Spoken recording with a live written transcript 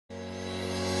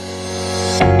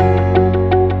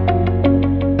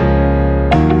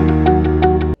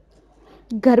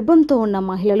గర్భంతో ఉన్న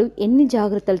మహిళలు ఎన్ని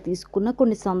జాగ్రత్తలు తీసుకున్నా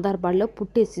కొన్ని సందర్భాల్లో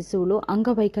పుట్టే శిశువులు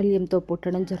అంగవైకల్యంతో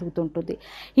పుట్టడం జరుగుతుంటుంది.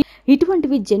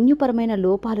 ఇటువంటివి జన్యుపరమైన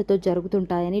లోపాలతో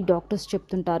జరుగుతుంటాయని డాక్టర్స్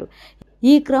చెప్తుంటారు.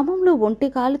 ఈ క్రమంలో ఒంటి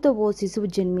కాలుతో ఓ శిశువు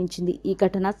జన్మించింది. ఈ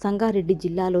ఘటన సంగారెడ్డి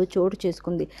జిల్లాలో చోటు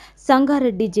చేసుకుంది.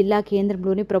 సంగారెడ్డి జిల్లా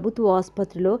కేంద్రంలోని ప్రభుత్వ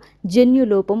ఆసుపత్రిలో జన్యు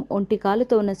లోపం ఒంటి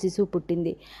కాలుతో ఉన్న శిశువు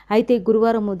పుట్టింది. అయితే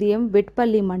గురువారం ఉదయం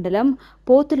వెట్పల్లి మండలం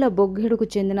పోతుల బొగ్గెడుకు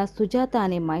చెందిన సుజాత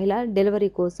అనే మహిళ డెలివరీ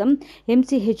కోసం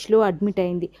ఎంసీహెచ్లో అడ్మిట్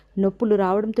అయింది. నొప్పులు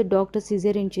రావడంతో డాక్టర్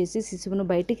సిజేరియన్ చేసి శిశువును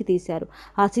బయటికి తీశారు.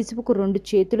 ఆ శిశువుకు 2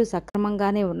 చేతులు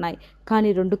సక్రమంగానే ఉన్నాయి. కానీ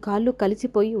 2 కాళ్ళు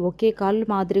కలిసిపోయి ఒకే కాళ్ళు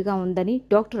మాదిరిగా ఉందని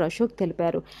డాక్టర్ అశోక్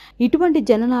తెలిపారు. ఇటువంటి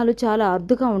జననాలు చాలా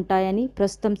అరుదుగా ఉంటాయని,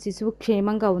 ప్రస్తుతం శిశువు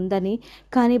క్షేమంగా ఉందని,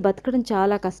 కానీ బతకడం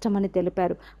చాలా కష్టమని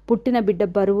తెలిపారు. పుట్టిన బిడ్డ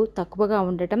బరువు తక్కువగా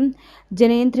ఉండటం,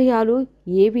 జనేంద్రియాలు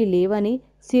ఏవీ లేవని,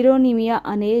 సిరోనిమియా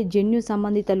అనే జన్యు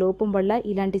సంబంధిత లోపం వల్ల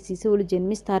ఇలాంటి శిశువులు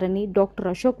జన్మిస్తారని డాక్టర్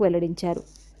అశోక్ వెల్లడించారు.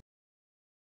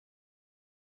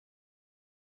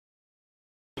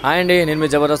 హాయ్ అండి, నేను మీ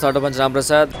జబర్దస్త్ ఆటో పంచ్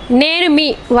రాంప్రసాద్. నేను మీ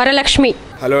వరలక్ష్మి.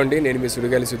 హలో అండి, నేను మీ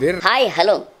సుడిగాలి సుధీర్. హాయ్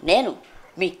హలో, నేను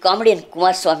మీ కామెడియన్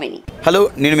కుమార్ స్వామిని. హలో,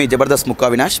 నేను మీ జబర్దస్త్ ముక్కా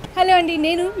వినాష్. హలో అండి,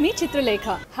 నేను మీ చిత్రలేఖ.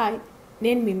 హాయ్,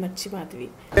 నేను మీ మచ్చి మాధవి.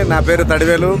 నా పేరు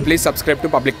Thadivelu. Please subscribe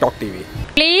to public talk TV.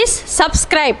 Please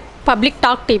subscribe public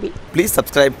talk TV. Please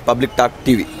subscribe public talk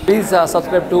TV. Please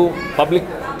subscribe to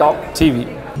public talk TV.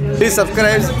 Please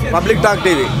subscribe public talk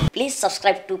TV. Please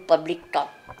subscribe to public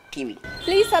talk TV.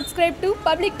 Please subscribe to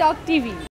public talk TV.